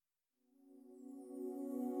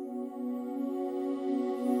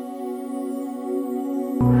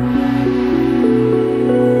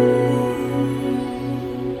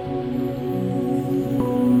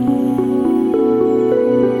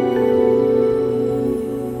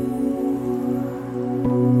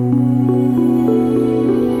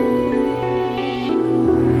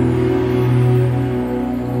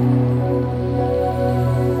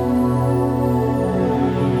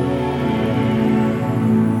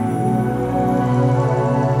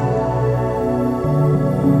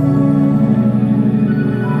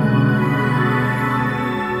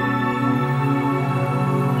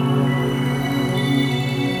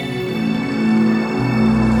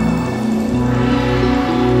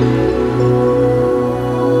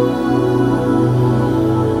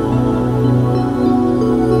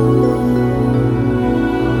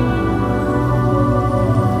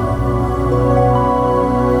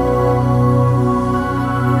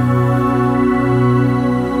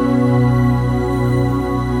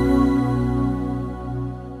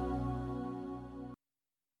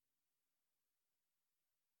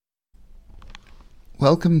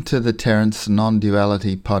Welcome to the Terence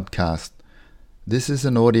Non-Duality Podcast. This is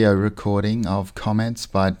an audio recording of comments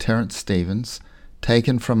by Terence Stevens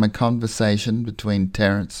taken from a conversation between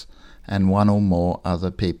Terence and one or more other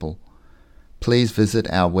people. Please visit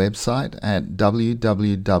our website at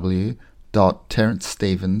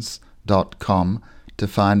www.terencestevens.com to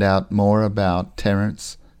find out more about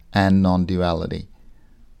Terence and non-duality.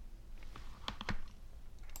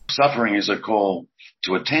 Suffering is a call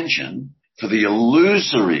to attention for the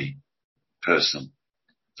illusory person,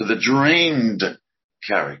 for the dreamed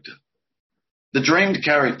character. The dreamed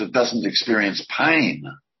character doesn't experience pain.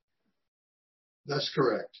 That's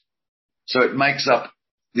correct. So it makes up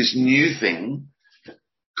this new thing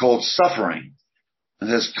called suffering and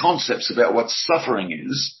has concepts about what suffering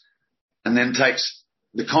is and then takes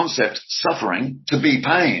the concept suffering to be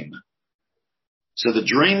pain. So the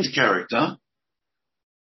dreamed character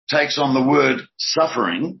takes on the word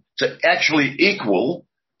suffering to actually equal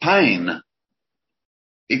pain.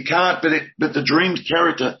 It can't, but the dreamed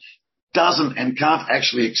character doesn't and can't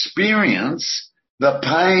actually experience the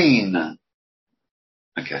pain.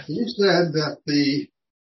 Okay. You said that the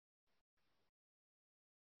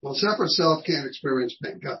separate self can't experience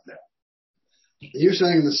pain. Got that. You're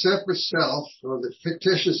saying the separate self or the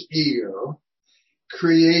fictitious ego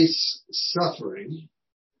creates suffering,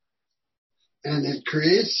 and it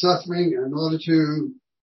creates suffering in order to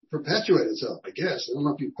perpetuate itself, I guess. I don't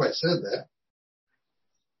know if you quite said that.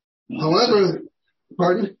 However,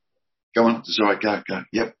 pardon? Go on. Sorry, go.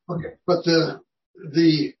 Yep. Okay. But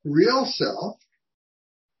the real self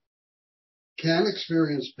can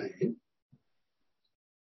experience pain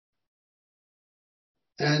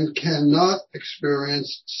and cannot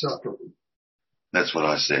experience suffering. That's what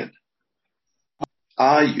I said.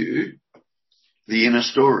 Are you the inner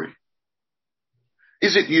story?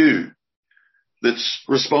 Is it you that's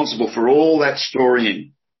responsible for all that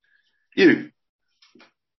storying? You.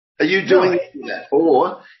 Are you doing that?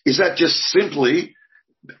 Or is that just simply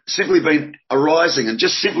been arising and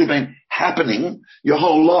just simply been happening your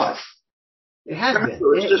whole life? It has been.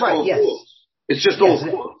 It's just all thoughts. It's just all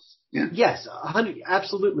thoughts. Yeah. Yes,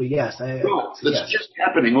 absolutely, yes. It's just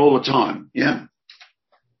happening all the time, yeah?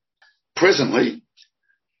 Presently,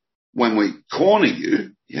 when we corner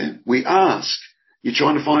you, we ask, you're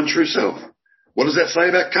trying to find true self. What does that say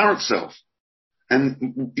about current self?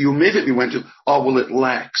 And you immediately went to, it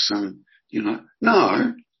lacks and,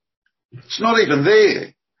 no, it's not even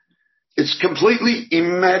there. It's completely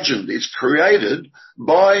imagined. It's created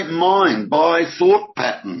by mind, by thought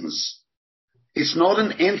patterns. It's not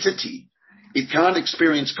an entity. It can't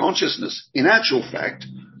experience consciousness. In actual fact,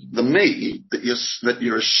 the me that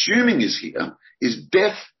you're assuming is here is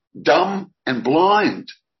deaf, dumb, and blind.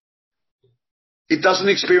 It doesn't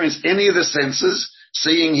experience any of the senses,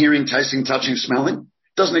 seeing, hearing, tasting, touching, smelling.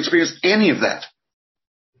 It doesn't experience any of that.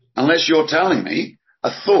 Unless you're telling me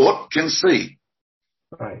a thought can see.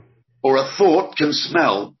 Right. Or a thought can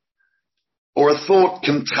smell. Or a thought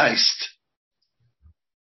can taste.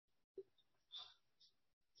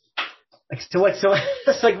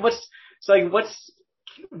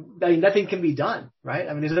 Nothing can be done, right?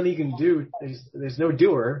 I mean, there's nothing you can do. There's no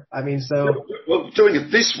doer. I mean, so. Well, doing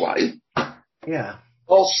it this way. Yeah.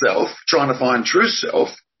 False self, trying to find true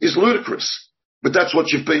self, is ludicrous. But that's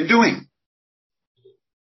what you've been doing.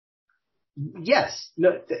 Yes.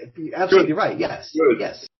 No, absolutely Good. right. Yes. Good.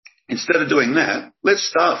 Yes. Instead of doing that, let's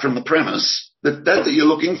start from the premise that you're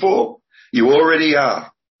looking for, you already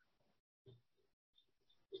are.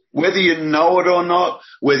 Whether you know it or not,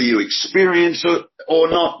 whether you experience it or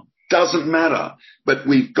not, doesn't matter. But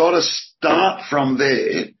we've got to start from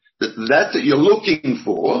there, that you're looking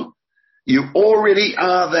for, you already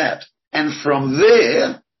are that. And from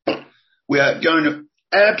there, we are going to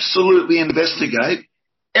absolutely investigate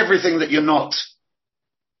everything that you're not.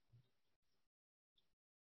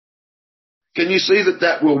 Can you see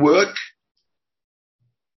that will work?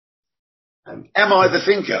 Am I the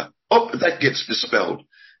thinker? That gets dispelled.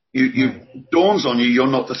 You dawns on you, you're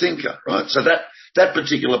not the thinker, right? So that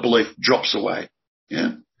particular belief drops away.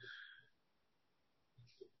 Yeah.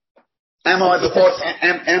 Am I the body?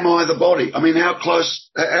 Am I the body? I mean, how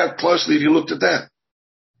closely have you looked at that?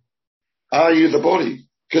 Are you the body?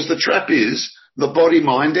 Because the trap is the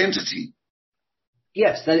body-mind entity.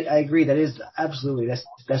 Yes, I agree. That is absolutely, that's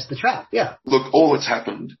the trap. Yeah. Look, all that's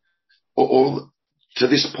happened, all to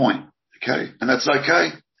this point, okay, and that's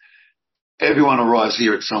okay. Everyone arrives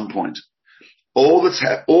here at some point. All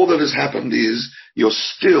that has happened is you're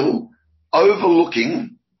still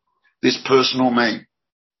overlooking this personal me.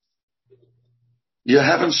 You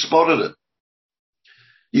haven't spotted it.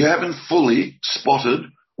 You haven't fully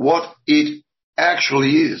spotted what it actually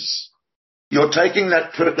is. You're taking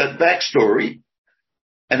that backstory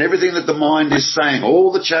and everything that the mind is saying,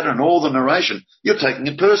 all the chatter and all the narration, you're taking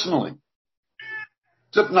it personally.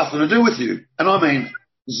 It's got nothing to do with you. And I mean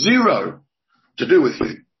zero to do with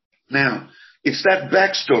you. Now, it's that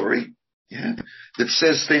backstory, that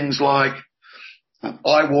says things like,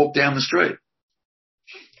 I walk down the street.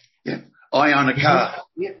 Yeah. I own a car.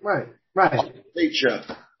 Yeah, right. I'm a teacher.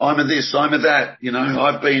 I'm a this, I'm a that.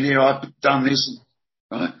 I've been here, I've done this.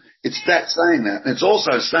 Right? It's that saying that. And it's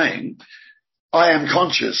also saying, I am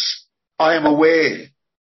conscious. I am aware.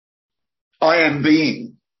 I am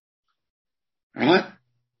being. Right?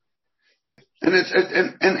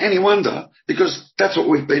 And any wonder, because that's what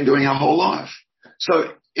we've been doing our whole life.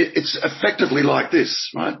 So it's effectively like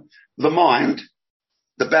this, right? The mind,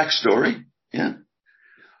 the backstory,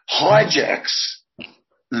 hijacks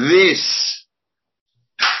this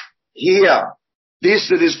here, this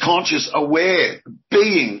that is conscious, aware,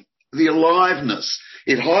 being, the aliveness.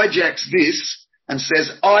 It hijacks this and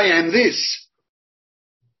says, I am this.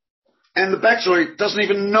 And the backstory doesn't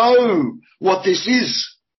even know what this is.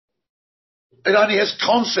 It only has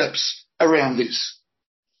concepts around this.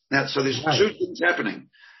 Now, so there's two things happening.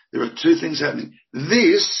 There are two things happening.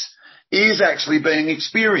 This is actually being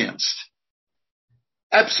experienced.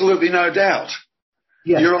 Absolutely no doubt.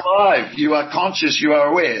 Yes. You're alive. You are conscious. You are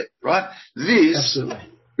aware, right? This, absolutely.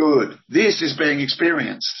 Good. This is being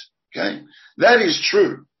experienced. Okay. That is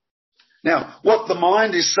true. Now, what the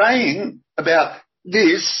mind is saying about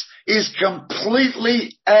this is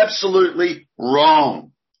completely, absolutely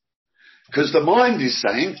wrong. Because the mind is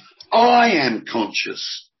saying, I am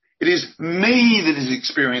conscious. It is me that is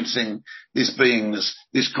experiencing this beingness,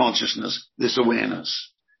 this consciousness, this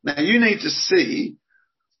awareness. Now, you need to see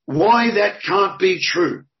why that can't be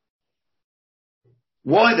true.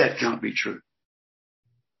 Why that can't be true.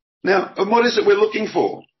 Now, and what is it we're looking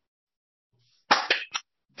for?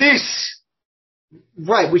 This.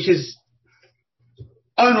 Right, which is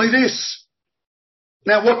only this.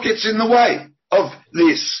 Now, what gets in the way of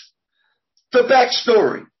this? The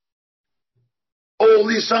backstory, all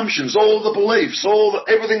the assumptions, all the beliefs,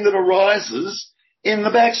 everything that arises in the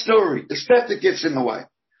backstory. It's that gets in the way.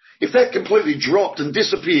 If that completely dropped and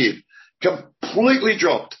disappeared,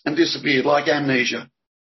 like amnesia,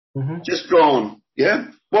 just gone,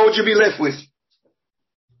 what would you be left with?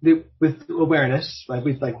 With awareness, like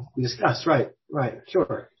we discussed, right,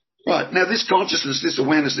 sure. Right, now this consciousness, this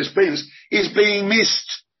awareness, this beingness is being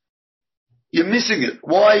missed. You're missing it.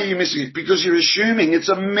 Why are you missing it? Because you're assuming it's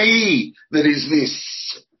a me that is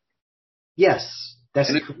this. Yes,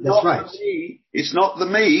 that's right. It's not the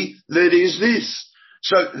me that is this.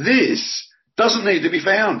 So this doesn't need to be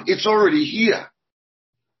found. It's already here.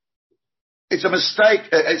 It's a mistake.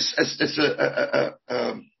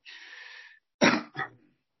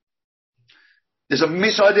 There's a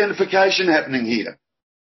misidentification happening here.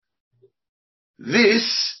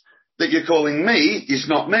 This that you're calling me is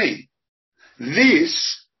not me.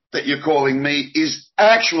 This that you're calling me is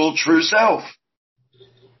actual true self.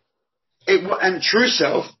 And true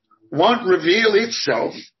self won't reveal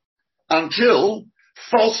itself until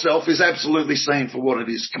false self is absolutely seen for what it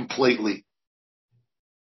is completely.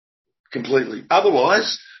 Completely.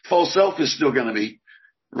 Otherwise, false self is still going to be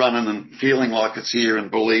running and feeling like it's here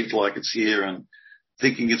and believed like it's here and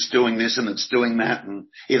thinking it's doing this and it's doing that and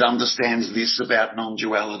it understands this about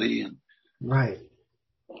non-duality. Right.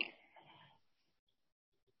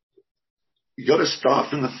 You got to start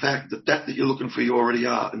from the fact that you're looking for, you already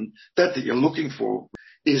are, and that you're looking for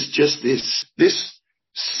is just this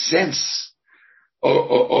sense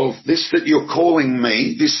of this that you're calling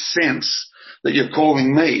me. This sense that you're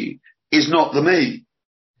calling me is not the me,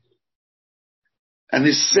 and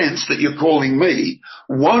this sense that you're calling me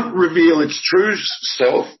won't reveal its true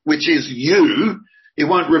self, which is you. It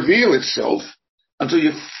won't reveal itself until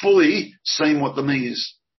you've fully seen what the me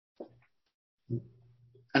is.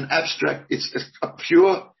 An abstract, it's a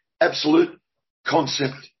pure, absolute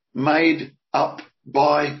concept made up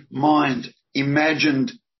by mind,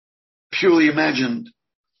 imagined, purely imagined.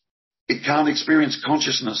 It can't experience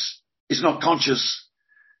consciousness. It's not conscious.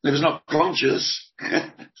 If it's not conscious,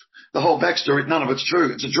 the whole backstory, none of it's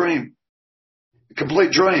true. It's a dream. A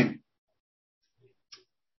complete dream.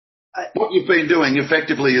 What you've been doing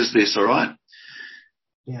effectively is this, all right?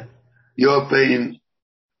 Yeah. You've been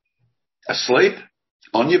asleep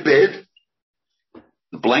on your bed,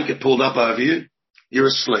 the blanket pulled up over you, you're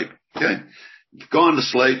asleep, okay? You've gone to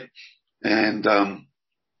sleep and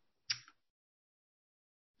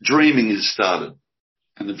dreaming has started.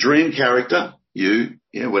 And the dream character,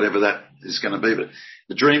 whatever that is going to be, but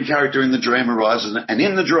the dream character in the dream arises, and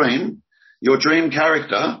in the dream, Your dream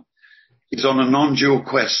character is on a non-dual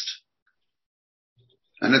quest.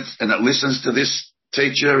 And it listens to this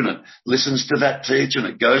teacher, and it listens to that teacher, and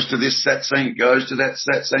it goes to this satsang, it goes to that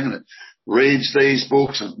satsang, and it reads these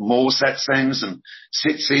books and more satsangs and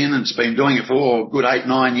sits in, and it's been doing it for a good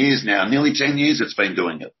 8-9 years now. Nearly 10 years it's been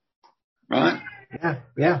doing it. Right?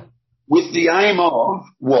 Yeah. With the aim of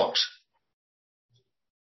what?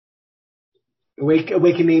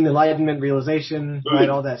 Awakening, enlightenment, realization, Good. right?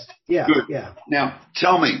 All that. Yeah. Good. Yeah. Now,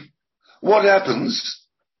 tell me, what happens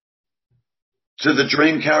to the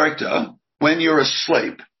dream character when you're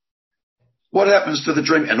asleep? What happens to the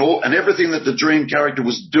dream and everything that the dream character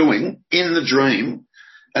was doing in the dream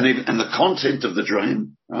and the content of the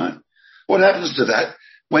dream, right? What happens to that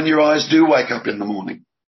when your eyes do wake up in the morning?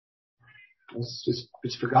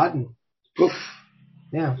 It's forgotten. Poof.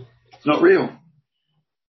 Yeah. It's not real.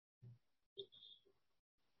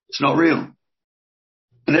 It's not real.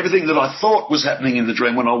 And everything that I thought was happening in the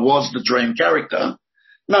dream when I was the dream character,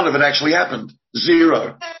 none of it actually happened.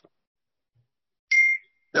 Zero.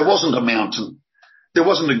 There wasn't a mountain. There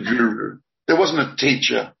wasn't a guru. There wasn't a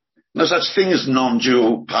teacher. No such thing as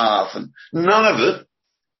non-dual path. And none of it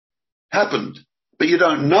happened. But you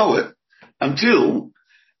don't know it until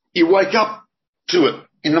you wake up to it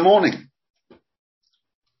in the morning.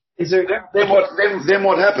 Then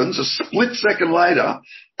what happens? A split second later,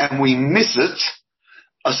 and we miss it.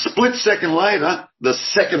 A split second later, the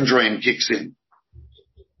second dream kicks in.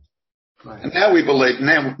 Right. And now we believe,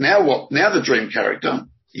 now the dream character,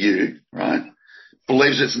 you, right,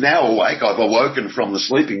 believes it's now awake. I've awoken from the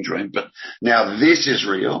sleeping dream, but now this is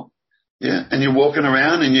real. Yeah. And you're walking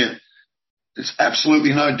around and it's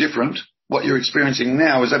absolutely no different. What you're experiencing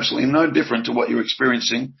now is absolutely no different to what you're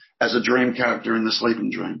experiencing as a dream character in the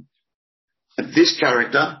sleeping dream. And this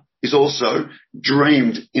character is also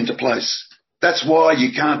dreamed into place. That's why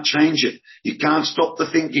you can't change it. You can't stop the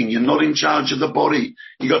thinking. You're not in charge of the body.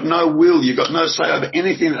 You got no will. You got no say over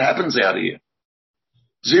anything that happens out here.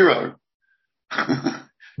 Zero.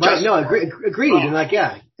 Right, no, agreed. And like,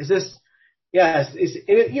 yeah, is this, yeah,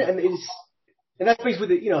 and that brings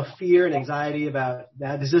with it, fear and anxiety about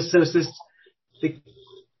that.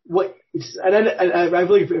 I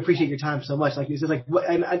really appreciate your time so much. Like, it's just like,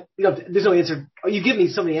 there's no answer. You give me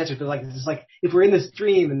so many answers, but like, it's just like, if we're in this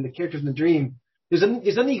dream and the character's in the dream, there's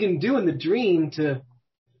nothing you can do in the dream to.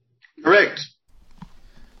 Correct.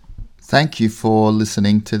 Thank you for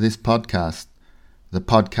listening to this podcast. The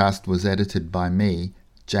podcast was edited by me,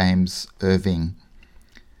 James Irving.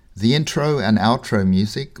 The intro and outro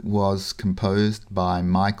music was composed by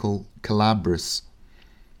Michael Calabris.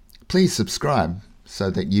 Please subscribe so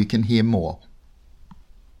that you can hear more.